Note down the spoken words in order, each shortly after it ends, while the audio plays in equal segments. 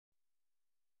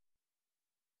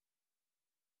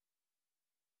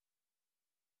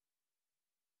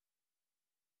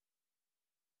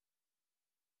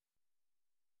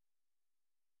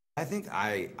I think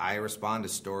I respond to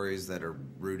stories that are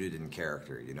rooted in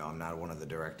character. You know, I'm not one of the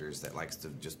directors that likes to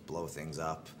just blow things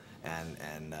up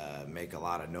and make a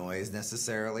lot of noise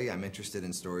necessarily. I'm interested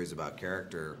in stories about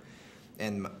character.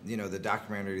 And you know, the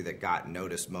documentary that got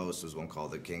noticed most was one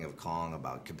called The King of Kong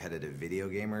about competitive video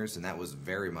gamers, and that was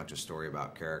very much a story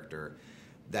about character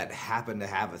that happened to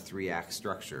have a three-act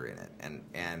structure in it.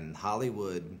 And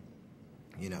Hollywood,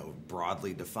 you know,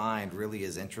 broadly defined, really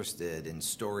is interested in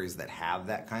stories that have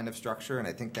that kind of structure, and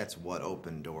I think that's what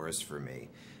opened doors for me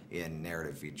in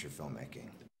narrative feature filmmaking.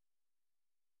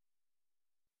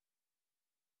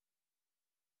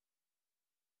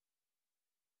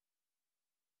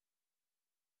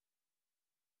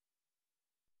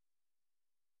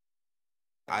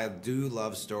 I do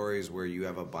love stories where you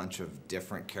have a bunch of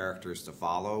different characters to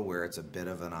follow, where it's a bit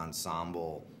of an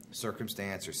ensemble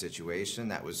circumstance or situation.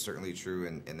 That was certainly true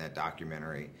in that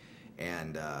documentary,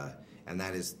 and uh, and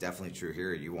that is definitely true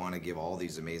here. You want to give all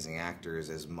these amazing actors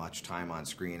as much time on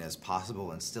screen as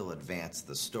possible and still advance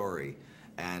the story,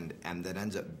 and that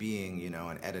ends up being, you know,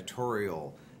 an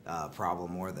editorial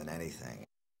problem more than anything.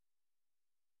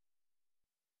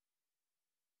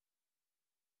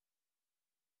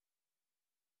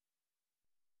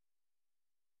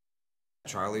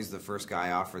 Charlie's the first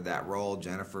guy offered that role.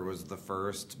 Jennifer was the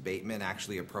first. Bateman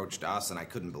actually approached us, and I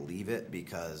couldn't believe it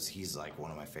because he's like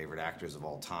one of my favorite actors of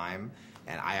all time.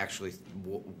 And I actually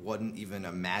wasn't even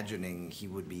imagining he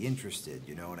would be interested,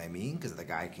 you know what I mean? Because the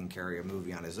guy can carry a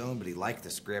movie on his own, but he liked the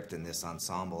script and this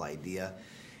ensemble idea.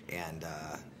 And,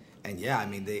 uh, and yeah, I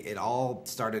mean, it all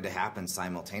started to happen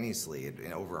simultaneously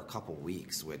in over a couple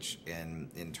weeks, which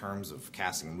in terms of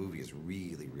casting a movie is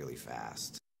really, really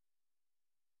fast.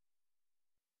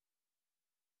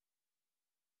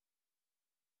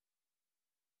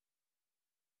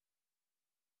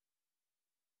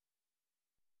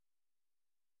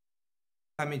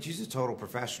 I mean, she's a total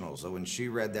professional. So when she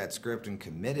read that script and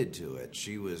committed to it,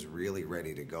 she was really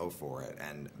ready to go for it.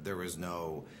 And there was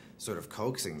no sort of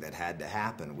coaxing that had to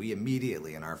happen. We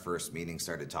immediately, in our first meeting,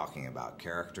 started talking about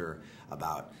character,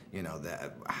 about, you know,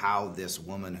 how this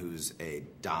woman who's a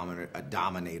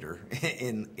dominator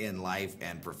in life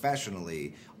and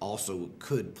professionally also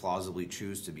could plausibly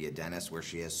choose to be a dentist, where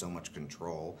she has so much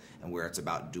control and where it's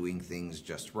about doing things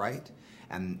just right.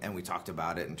 And we talked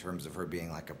about it in terms of her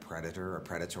being like a predator, a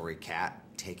predatory cat,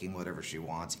 taking whatever she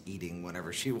wants, eating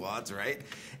whatever she wants, right?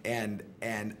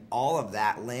 And all of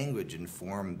that language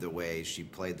informed the way she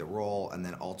played the role, and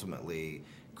then ultimately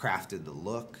crafted the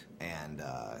look, and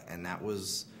that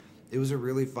was, it was a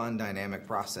really fun dynamic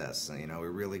process. And, you know, we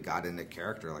really got into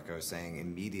character, like I was saying,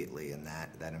 immediately, and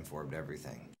that informed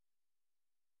everything.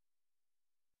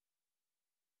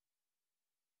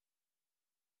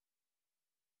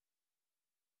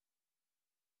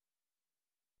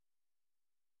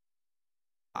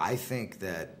 I think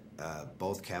that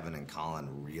both Kevin and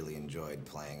Colin really enjoyed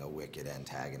playing a wicked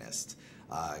antagonist.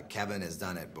 Kevin has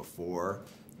done it before,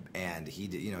 and he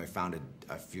did, you know, he found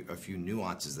a few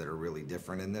nuances that are really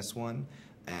different in this one.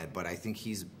 But I think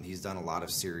he's done a lot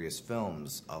of serious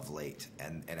films of late,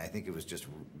 and I think it was just,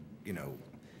 you know,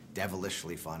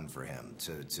 devilishly fun for him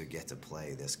to get to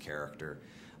play this character.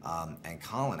 And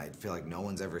Colin, I feel like no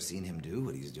one's ever seen him do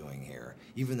what he's doing here.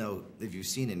 Even though if you've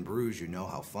seen In Bruges, you know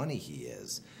how funny he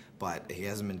is, but he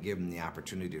hasn't been given the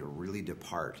opportunity to really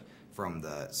depart from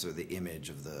the sort of the image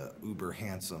of the uber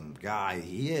handsome guy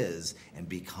he is and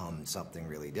become something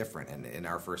really different. And in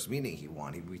our first meeting,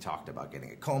 we talked about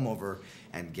getting a comb over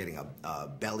and getting a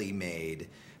belly made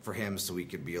for him so he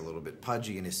could be a little bit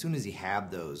pudgy. And as soon as he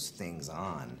had those things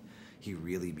on, he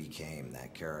really became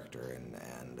that character,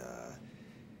 and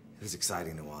it was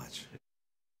exciting to watch.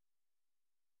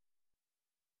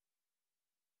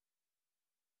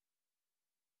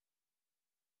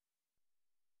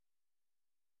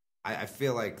 I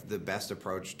feel like the best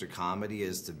approach to comedy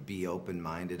is to be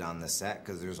open-minded on the set,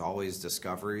 because there's always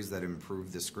discoveries that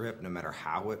improve the script, no matter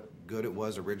how good it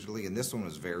was originally. And this one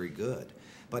was very good.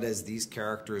 But as these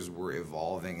characters were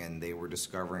evolving and they were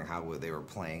discovering how they were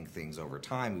playing things over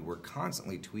time, we were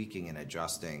constantly tweaking and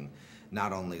adjusting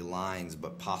not only lines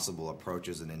but possible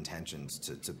approaches and intentions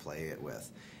to play it with.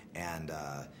 And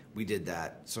we did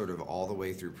that sort of all the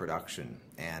way through production,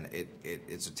 and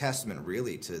it's a testament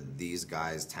really to these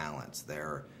guys' talents.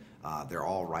 They're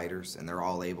all writers, and they're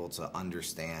all able to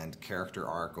understand character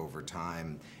arc over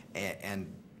time,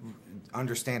 and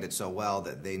understand it so well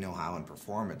that they know how in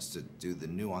performance to do the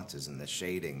nuances and the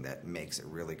shading that makes it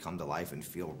really come to life and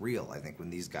feel real. I think when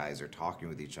these guys are talking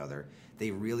with each other,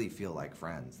 they really feel like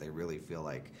friends. They really feel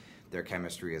like their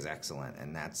chemistry is excellent,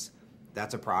 and that's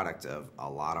a product of a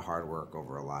lot of hard work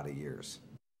over a lot of years.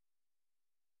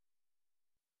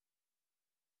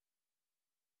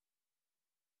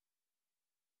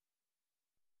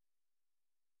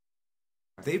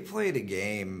 They played a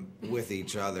game with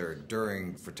each other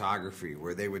during photography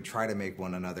where they would try to make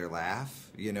one another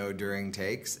laugh, during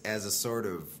takes as a sort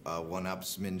of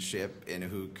one-upsmanship in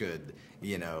who could,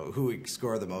 who would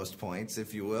score the most points,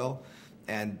 if you will.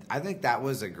 And I think that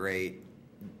was a great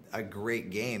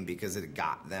game because it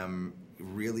got them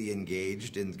really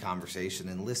engaged in conversation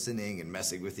and listening and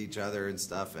messing with each other and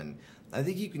stuff. And I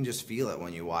think you can just feel it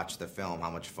when you watch the film,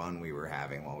 how much fun we were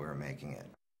having while we were making it.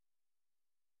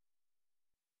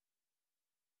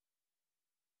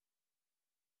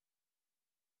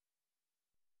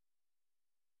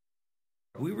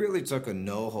 We really took a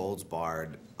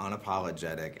no-holds-barred,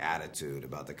 unapologetic attitude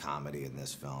about the comedy in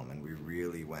this film, and we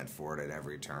really went for it at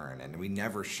every turn. And we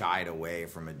never shied away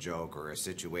from a joke or a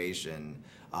situation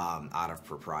out of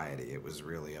propriety. It was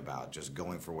really about just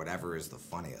going for whatever is the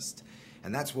funniest.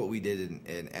 And that's what we did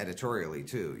in editorially,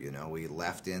 too. We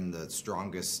left in the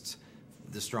strongest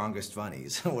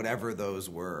funnies, whatever those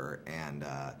were. And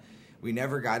we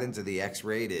never got into the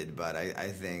X-rated, but I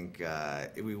think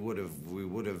we would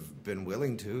have been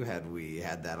willing to had we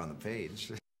had that on the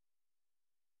page.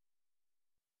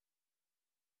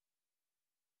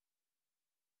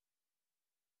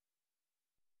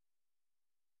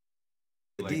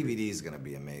 The DVD is going to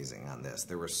be amazing on this.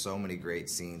 There were so many great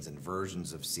scenes and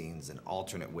versions of scenes and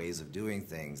alternate ways of doing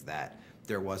things that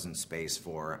there wasn't space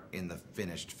for in the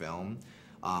finished film,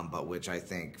 but which I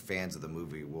think fans of the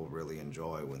movie will really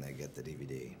enjoy when they get the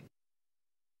DVD.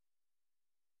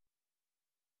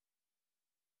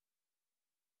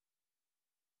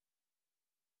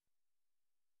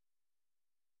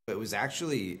 It was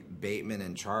actually Bateman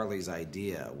and Charlie's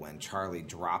idea when Charlie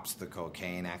drops the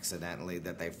cocaine accidentally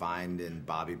that they find in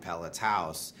Bobby Pellet's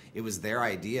house. It was their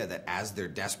idea that as they're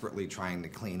desperately trying to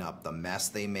clean up the mess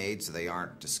they made so they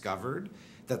aren't discovered,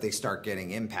 that they start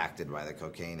getting impacted by the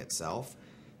cocaine itself.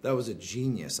 That was a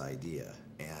genius idea,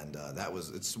 and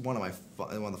it's one of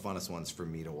the funnest ones for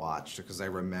me to watch because I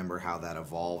remember how that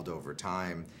evolved over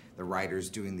time. The writers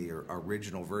doing the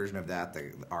original version of that,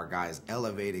 our guys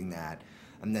elevating that,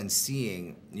 and then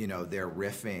seeing, their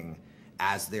riffing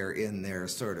as they're in their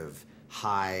sort of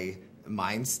high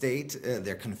mind state,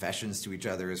 their confessions to each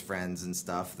other as friends and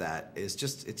stuff. It's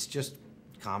just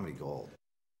comedy gold.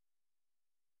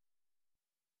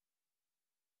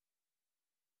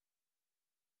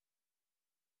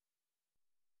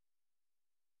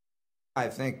 I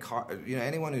think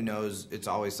anyone who knows It's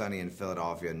Always Sunny in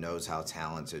Philadelphia knows how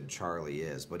talented Charlie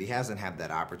is, but he hasn't had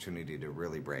that opportunity to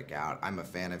really break out. I'm a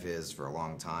fan of his for a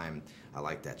long time. I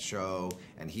like that show,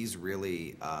 and he's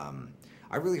really.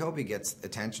 I really hope he gets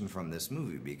attention from this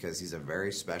movie because he's a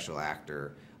very special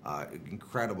actor,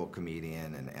 incredible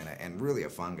comedian, and really a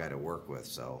fun guy to work with.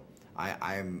 So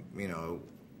I'm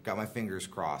got my fingers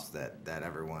crossed that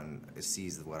everyone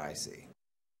sees what I see.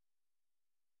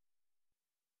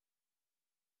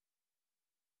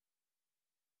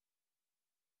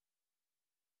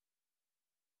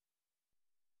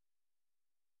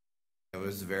 It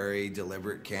was very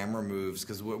deliberate camera moves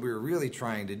because what we were really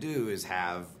trying to do is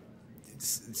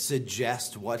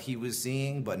suggest what he was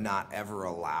seeing, but not ever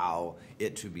allow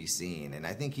it to be seen. And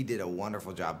I think he did a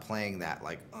wonderful job playing that,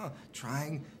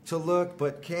 trying to look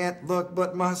but can't look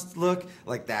but must look,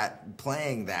 like that.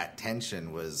 Playing that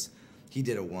tension he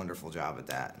did a wonderful job at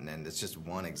that. And then it's just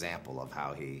one example of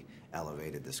how he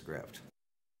elevated the script.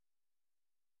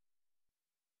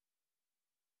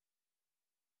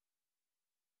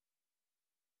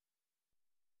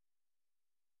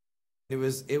 It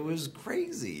was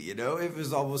crazy, It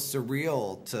was almost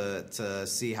surreal to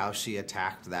see how she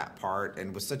attacked that part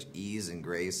and with such ease and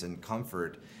grace and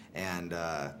comfort, and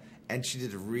she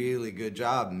did a really good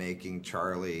job making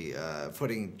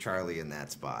putting Charlie in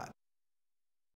that spot.